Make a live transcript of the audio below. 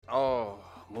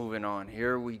going on?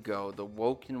 Here we go. The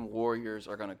woken warriors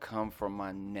are gonna come from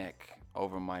my neck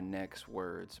over my next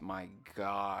words. My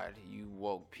God, you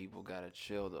woke people gotta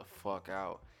chill the fuck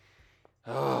out.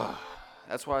 Ugh.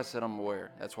 That's why I said I'm aware.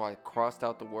 That's why I crossed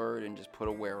out the word and just put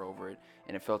aware over it.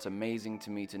 And it felt amazing to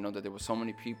me to know that there were so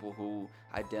many people who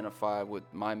identify with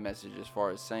my message as far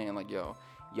as saying like, yo,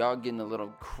 y'all getting a little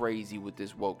crazy with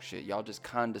this woke shit. Y'all just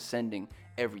condescending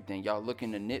everything. Y'all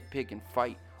looking to nitpick and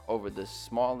fight over the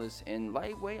smallest and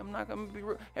lightweight. I'm not gonna be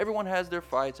real. Everyone has their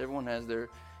fights. Everyone has their,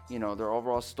 their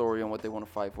overall story on what they want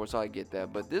to fight for. So I get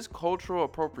that. But this cultural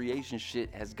appropriation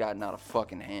shit has gotten out of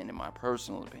fucking hand, in my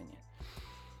personal opinion.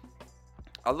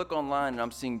 I look online and I'm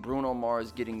seeing Bruno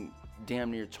Mars getting damn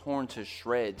near torn to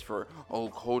shreds for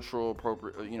cultural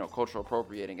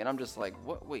appropriating, and I'm just like,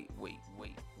 what? Wait,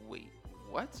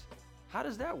 what? How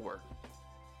does that work?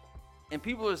 And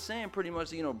people are saying pretty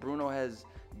much, Bruno has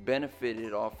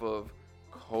benefited off of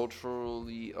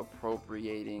culturally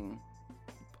appropriating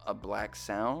a black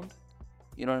sound.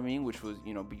 You know what I mean? Which was,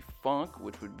 be funk,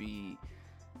 which would be.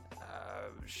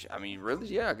 Really,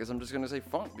 yeah. I guess I'm just gonna say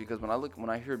funk because when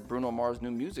I hear Bruno Mars'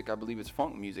 new music, I believe it's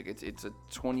funk music. It's a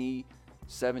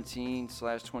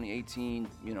 2017/2018,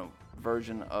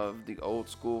 version of the old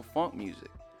school funk music.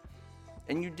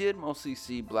 And you did mostly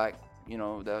see black,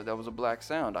 that was a black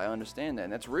sound. I understand that,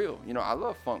 and that's real. I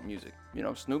love funk music.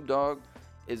 Snoop Dogg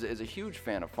is a huge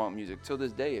fan of funk music till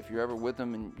this day. If you're ever with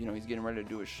him and he's getting ready to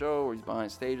do a show or he's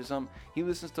behind stage or something, he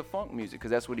listens to funk music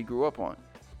because that's what he grew up on.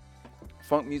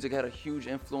 Funk music had a huge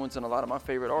influence on a lot of my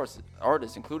favorite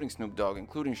artists, including Snoop Dogg,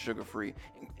 including Sugar Free,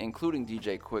 including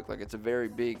DJ Quick. Like, it's a very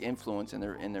big influence in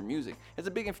their music. It's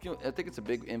a big influence. I think it's a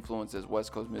big influence as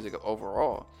West Coast music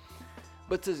overall.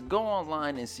 But to go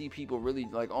online and see people really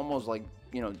almost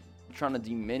trying to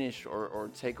diminish or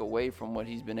take away from what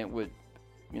he's been in with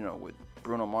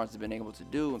Bruno Mars has been able to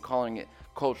do and calling it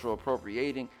cultural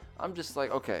appropriating, I'm just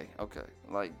like, okay,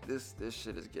 like this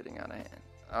shit is getting out of hand.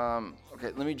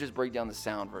 Okay, let me just break down the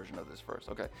sound version of this first.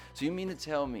 Okay, so you mean to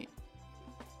tell me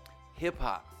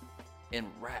hip-hop and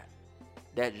rap,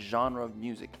 that genre of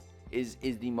music, is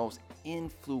the most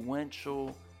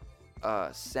influential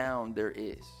sound there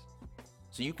is?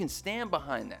 So you can stand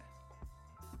behind that.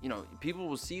 People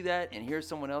will see that and hear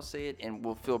someone else say it and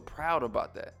will feel proud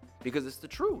about that because it's the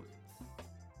truth.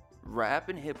 Rap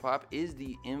and hip-hop is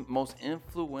the most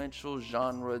influential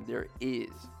genre there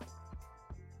is.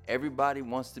 Everybody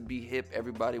wants to be hip.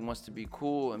 Everybody wants to be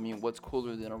cool. I mean, what's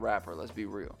cooler than a rapper? Let's be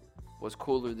real. What's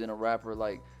cooler than a rapper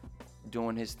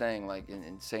doing his thing,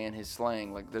 and saying his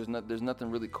slang? There's nothing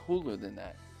really cooler than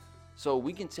that. So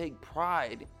we can take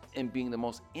pride in being the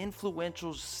most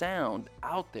influential sound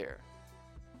out there,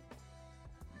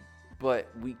 but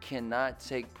we cannot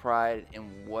take pride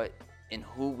in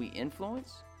who we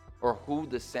influence, or who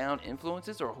the sound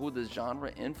influences, or who the genre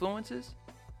influences.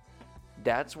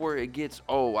 That's where it gets,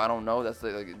 I don't know.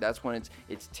 That's when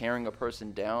it's tearing a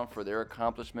person down for their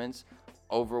accomplishments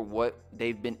over what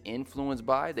they've been influenced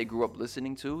by, they grew up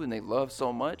listening to, and they love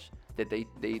so much that they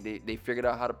figured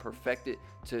out how to perfect it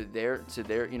to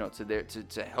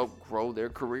help grow their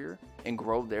career and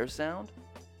grow their sound.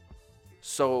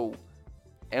 So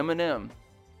Eminem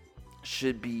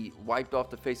should be wiped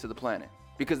off the face of the planet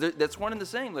because that's one and the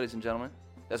same, ladies and gentlemen.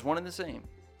 That's one and the same.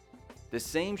 The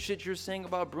same shit you're saying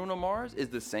about Bruno Mars is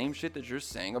the same shit that you're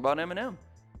saying about Eminem.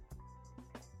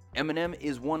 Eminem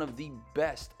is one of the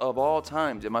best of all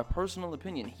times. In my personal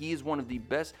opinion, he is one of the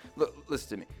best. Look, listen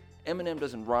to me. Eminem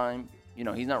doesn't rhyme.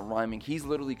 He's not rhyming. He's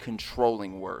literally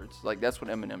controlling words. That's what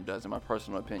Eminem does, in my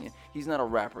personal opinion. He's not a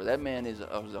rapper. That man is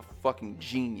a fucking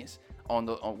genius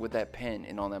with that pen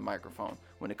and on that microphone.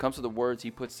 When it comes to the words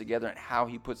he puts together and how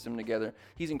he puts them together,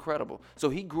 he's incredible. So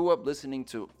he grew up listening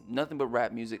to nothing but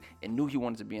rap music and knew he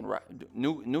wanted to be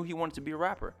knew he wanted to be a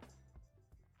rapper.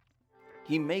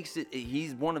 He makes it.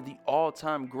 He's one of the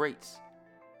all-time greats.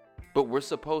 But we're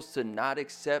supposed to not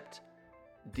accept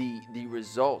the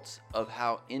results of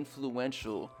how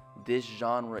influential this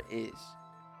genre is.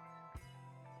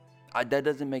 That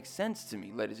doesn't make sense to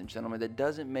me, ladies and gentlemen. That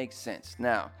doesn't make sense.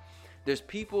 Now, there's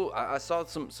people. I saw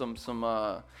some tweets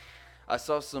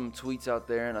out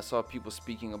there, and I saw people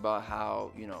speaking about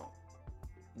how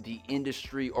the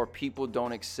industry or people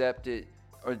don't accept it,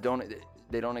 or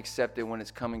they don't accept it when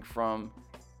it's coming from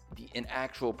an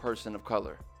actual person of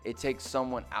color. It takes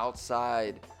someone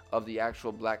outside of the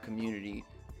actual black community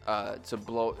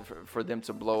for them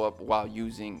to blow up while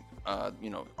using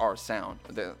our sound.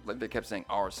 They kept saying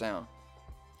our sound.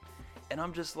 And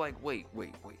I'm just like, wait.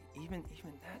 Even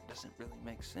that doesn't really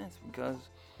make sense because,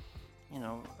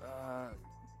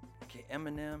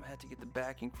 Eminem had to get the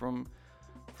backing from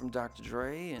from Dr.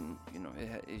 Dre, and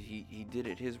he did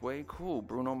it his way. Cool.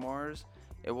 Bruno Mars.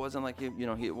 It wasn't like it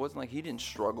wasn't like he didn't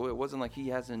struggle. It wasn't like he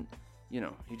hasn't.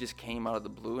 He just came out of the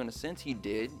blue. In a sense, he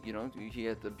did. He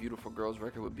had the Beautiful Girls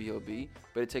record with B.O.B.,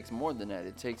 but it takes more than that.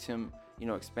 It takes him,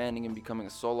 expanding and becoming a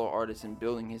solo artist and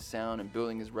building his sound and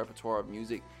building his repertoire of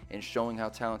music and showing how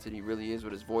talented he really is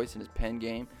with his voice and his pen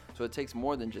game. So it takes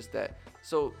more than just that.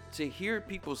 So to hear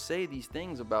people say these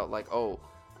things about like, oh,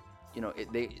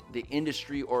 the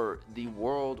industry or the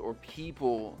world or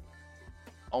people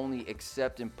only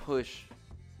accept and push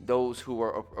those who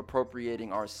are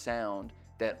appropriating our sound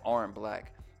that aren't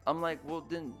black. I'm like, well,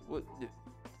 then what?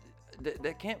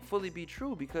 That can't fully be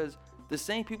true, because the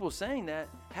same people saying that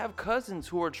have cousins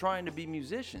who are trying to be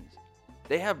musicians.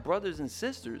 They have brothers and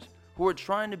sisters who are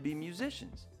trying to be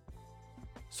musicians.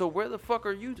 So where the fuck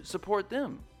are you to support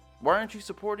them? Why aren't you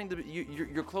supporting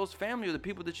your close family, or the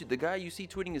people the guy you see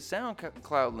tweeting his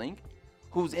SoundCloud link,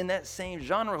 who's in that same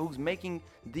genre, who's making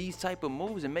these type of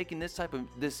moves and making this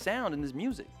sound and this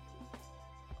music?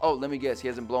 Oh, let me guess, he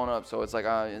hasn't blown up, so it's like,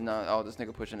 this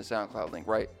nigga pushing the SoundCloud link,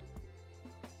 right?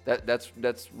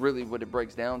 That's really what it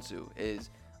breaks down to, is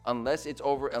unless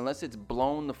it's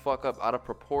blown the fuck up out of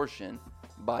proportion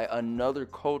by another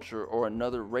culture or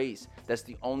another race, that's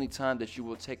the only time that you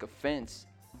will take offense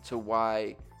to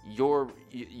why your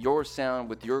sound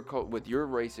with your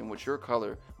race and with your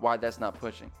color, why that's not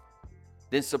pushing.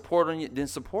 Then support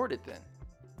it then.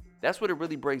 That's what it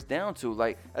really breaks down to.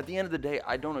 Like, at the end of the day,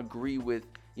 I don't agree with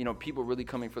people really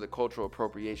coming for the cultural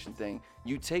appropriation thing.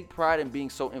 You take pride in being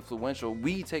so influential.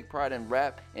 We take pride in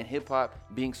rap and hip hop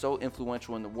being so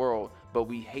influential in the world, but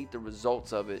we hate the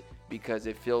results of it because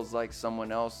it feels like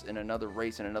someone else in another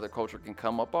race and another culture can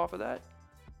come up off of that.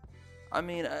 I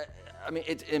mean,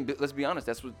 let's be honest.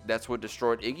 That's what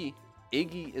destroyed Iggy.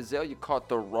 Iggy Azalea caught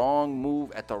the wrong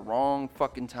move at the wrong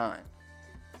fucking time.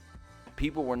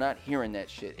 People were not hearing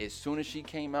that shit. As soon as she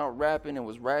came out rapping and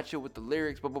was ratchet with the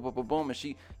lyrics, boom, boom, boom, boom, boom, and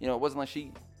she, it wasn't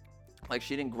like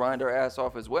she didn't grind her ass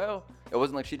off as well. It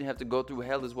wasn't like she didn't have to go through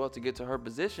hell as well to get to her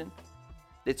position.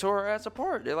 They tore her ass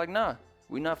apart. They're like, nah,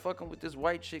 we not fucking with this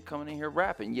white chick coming in here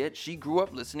rapping. Yet she grew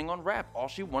up listening on rap. All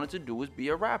she wanted to do was be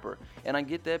a rapper. And I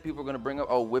get that people are gonna bring up,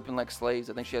 oh, whipping like slaves.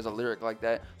 I think she has a lyric like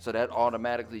that, so that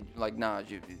automatically, like, nah,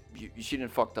 she done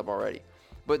fucked up already.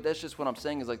 But that's just what I'm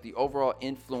saying, is like the overall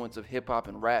influence of hip hop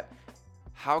and rap.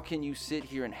 How can you sit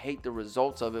here and hate the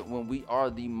results of it when we are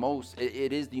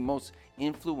it is the most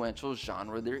influential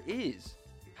genre there is?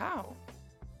 How?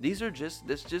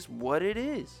 That's just what it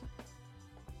is.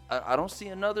 I don't see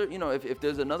another, if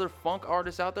there's another funk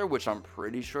artist out there, which I'm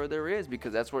pretty sure there is,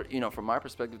 because that's what, from my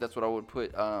perspective, that's what I would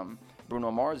put Bruno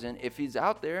Mars in. If he's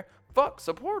out there,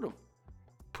 support him.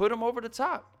 Put him over the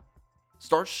top.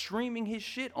 Start streaming his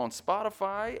shit on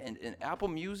Spotify and Apple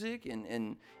Music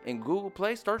and Google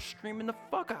Play. Start streaming the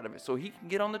fuck out of it so he can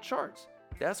get on the charts.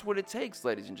 That's what it takes,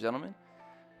 ladies and gentlemen.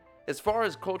 As far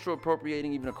as cultural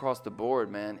appropriating, even across the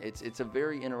board, man, it's a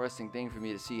very interesting thing for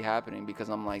me to see happening, because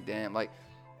I'm like, damn, like,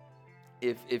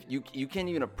 if you can't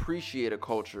even appreciate a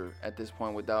culture at this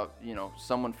point without,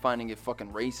 someone finding it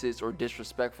fucking racist or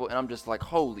disrespectful, and I'm just like,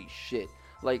 holy shit.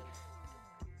 Like,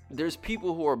 there's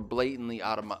people who are blatantly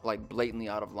out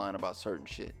of line about certain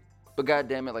shit. But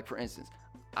goddamn it, like, for instance,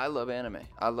 I love anime.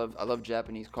 I love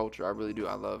Japanese culture. I really do.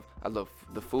 I love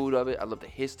the food of it. I love the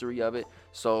history of it.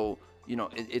 So,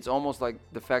 it's almost like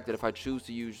the fact that if I choose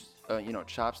to use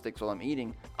chopsticks while I'm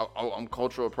eating, I'm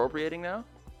cultural appropriating now.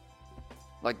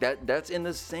 Like, that's in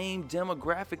the same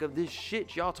demographic of this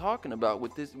shit y'all talking about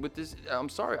with this. I'm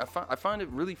sorry. I find it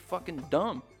really fucking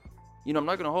dumb. I'm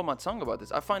not gonna hold my tongue about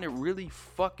this. I find it really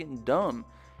fucking dumb.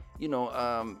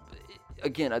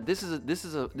 Again, this is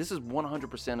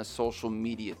 100% a social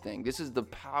media thing. This is the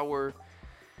power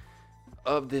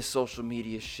of this social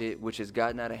media shit, which has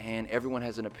gotten out of hand. Everyone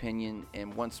has an opinion,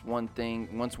 and once one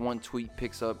tweet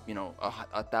picks up,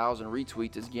 1,000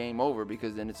 retweets, it's game over,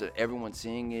 because then it's everyone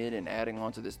seeing it and adding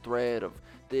on to this thread of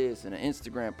this and an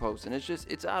Instagram post, and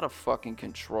it's out of fucking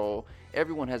control.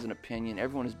 Everyone has an opinion.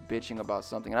 Everyone is bitching about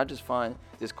something, and I just find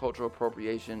this cultural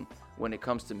appropriation when it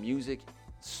comes to music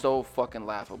so fucking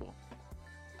laughable.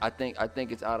 I think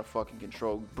it's out of fucking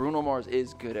control. Bruno Mars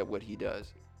is good at what he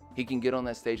does. He can get on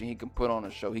that stage and he can put on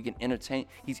a show. He can entertain.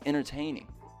 He's entertaining.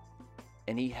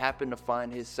 And he happened to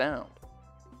find his sound.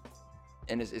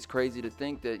 And it's crazy to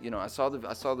think that, I saw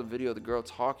the video of the girl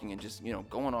talking and just,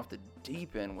 going off the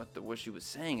deep end with what she was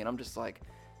saying. And I'm just like,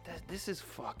 this is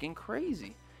fucking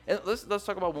crazy. And let's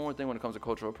talk about one more thing when it comes to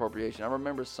cultural appropriation. I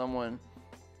remember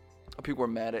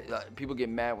people get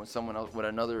mad when someone else, when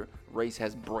another race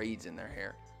has braids in their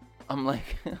hair. I'm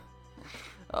like,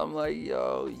 I'm like,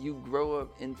 yo, you grow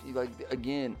up in, like,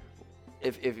 again,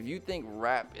 if you think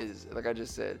rap is, like I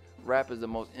just said, rap is the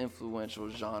most influential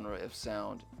genre of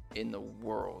sound in the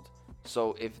world.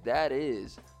 So if that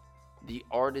is, the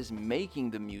artists making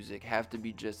the music have to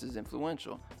be just as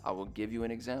influential. I will give you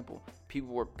an example.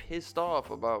 People were pissed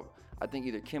off about, I think,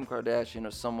 either Kim Kardashian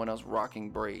or someone else rocking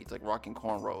braids, like rocking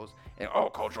cornrows, and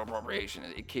cultural appropriation.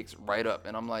 It kicks right up,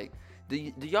 and I'm like,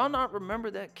 do y'all not remember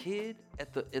that kid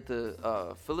at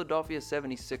the Philadelphia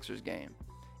 76ers game?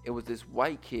 It was this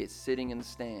white kid sitting in the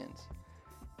stands,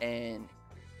 and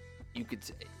you could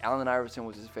Allen Iverson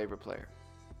was his favorite player.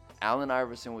 Allen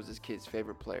Iverson was this kid's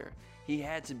favorite player. He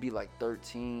had to be like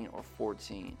 13 or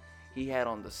 14. He had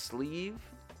on the sleeve.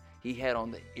 He had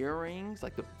on the earrings,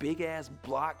 like the big ass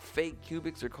block fake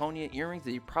cubic zirconia earrings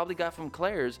that he probably got from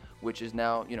Claire's, which is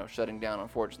now, shutting down,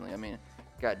 unfortunately. I mean,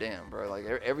 goddamn, bro. Like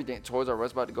everything, Toys R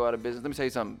Us about to go out of business. Let me tell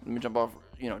you something. Let me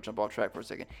jump off track for a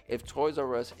second. If Toys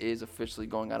R Us is officially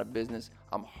going out of business,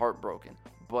 I'm heartbroken.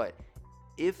 But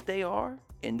if they are,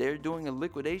 and they're doing a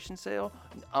liquidation sale,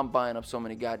 I'm buying up so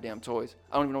many goddamn toys.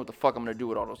 I don't even know what the fuck I'm gonna do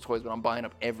with all those toys, but I'm buying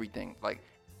up everything, like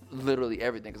literally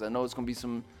everything, because I know it's gonna be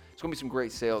some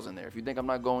great sales in there. If you think I'm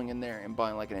not going in there and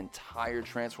buying like an entire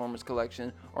Transformers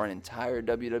collection or an entire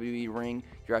WWE ring,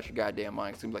 you're out your goddamn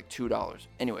mind. It's gonna be like $2.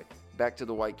 Anyway, back to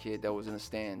the white kid that was in the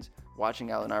stands watching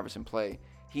Allen Iverson play.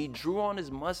 He drew on his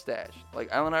mustache. Like,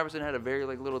 Allen Iverson had a very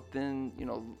like little thin,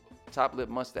 top lip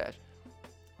mustache.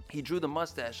 He drew the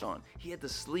mustache on. He had the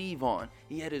sleeve on.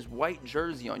 He had his white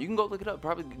jersey on. You can go look it up.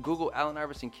 Probably Google Allen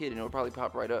Iverson kid and it'll probably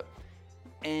pop right up.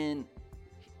 And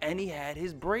he had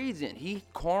his braids in. He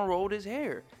cornrowed his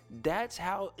hair. That's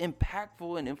how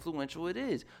impactful and influential it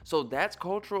is. So that's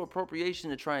cultural appropriation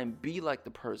to try and be like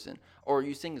the person. Or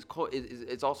you think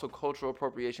it's also cultural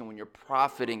appropriation when you're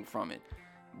profiting from it.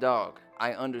 Dog,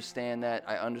 I understand that.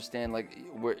 I understand like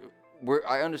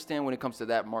I understand when it comes to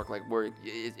that, Mark, like where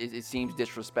it seems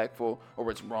disrespectful or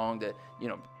where it's wrong that,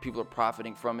 people are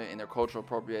profiting from it and they're cultural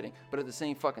appropriating. But at the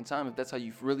same fucking time, if that's how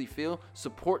you really feel,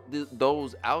 support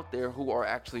those out there who are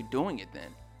actually doing it then.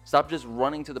 Stop just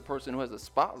running to the person who has a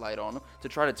spotlight on them to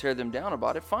try to tear them down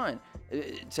about it. Fine.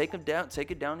 Take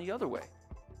it down the other way.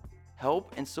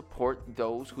 Help and support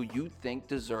those who you think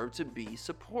deserve to be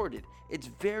supported. It's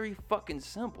very fucking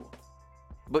simple.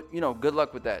 But, good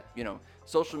luck with that.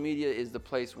 Social media is the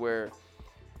place where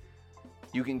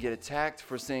you can get attacked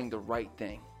for saying the right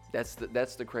thing. That's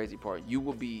the crazy part. You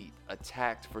will be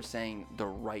attacked for saying the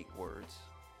right words.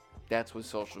 That's what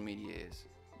social media is.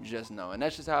 Just know. And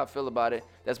that's just how I feel about it.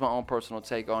 That's my own personal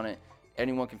take on it.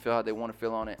 Anyone can feel how they want to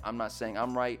feel on it. I'm not saying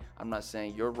I'm right. I'm not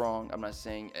saying you're wrong. I'm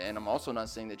also not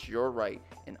saying that you're right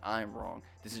and I'm wrong.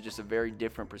 This is just a very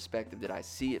different perspective that I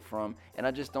see it from. And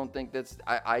I just don't think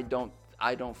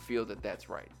I don't feel that that's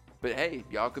right. But hey,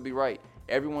 y'all could be right.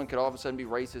 Everyone could all of a sudden be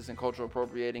racist and cultural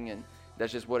appropriating, and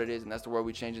that's just what it is, and that's the world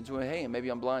we change into. And hey, and maybe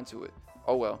I'm blind to it.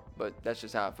 Oh well, but that's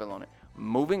just how I feel on it.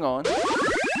 Moving on.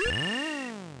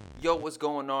 Yo, what's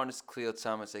going on? It's Cleo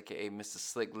Thomas, aka Mr.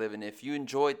 Slick Living. If you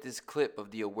enjoyed this clip of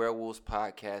the AwareWolvvves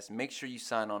podcast, make sure you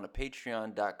sign on to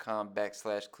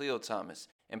patreon.com/Cleo Thomas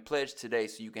and pledge today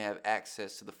so you can have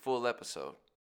access to the full episode.